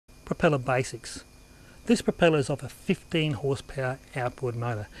Propeller basics. This propeller is of a 15 horsepower outboard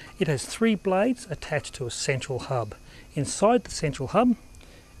motor. It has 3 blades attached to a central hub. Inside the central hub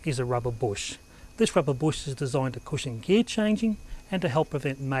is a rubber bush. This rubber bush is designed to cushion gear changing and to help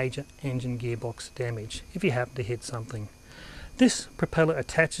prevent major engine gearbox damage if you happen to hit something. This propeller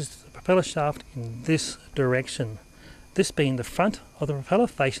attaches to the propeller shaft in this direction, this being the front of the propeller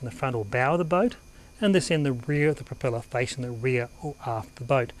facing the front or bow of the boat, and this in the rear of the propeller facing the rear or aft of the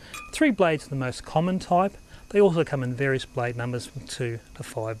boat. 3 blades are the most common type. They also come in various blade numbers from 2 to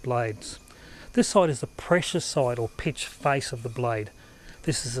 5 blades. This side is the pressure side or pitch face of the blade.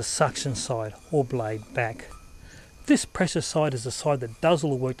 This is the suction side or blade back. This pressure side is the side that does all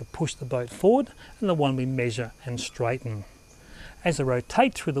the work to push the boat forward and the one we measure and straighten. As they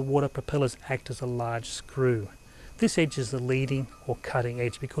rotate through the water, propellers act as a large screw. This edge is the leading or cutting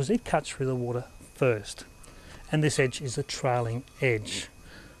edge because it cuts through the water first, and this edge is the trailing edge.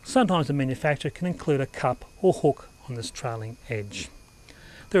 Sometimes the manufacturer can include a cup or hook on this trailing edge.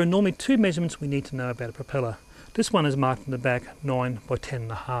 There are normally 2 measurements we need to know about a propeller. This one is marked in the back 9 by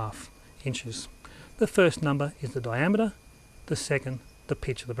 10.5 inches. The first number is the diameter, the second the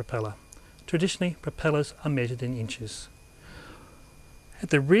pitch of the propeller. Traditionally, propellers are measured in inches. At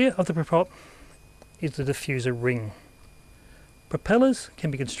the rear of the prop is the diffuser ring. Propellers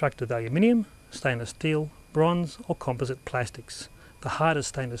can be constructed of aluminium, stainless steel, bronze or composite plastics. The harder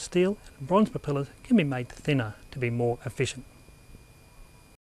stainless steel and bronze propellers can be made thinner to be more efficient.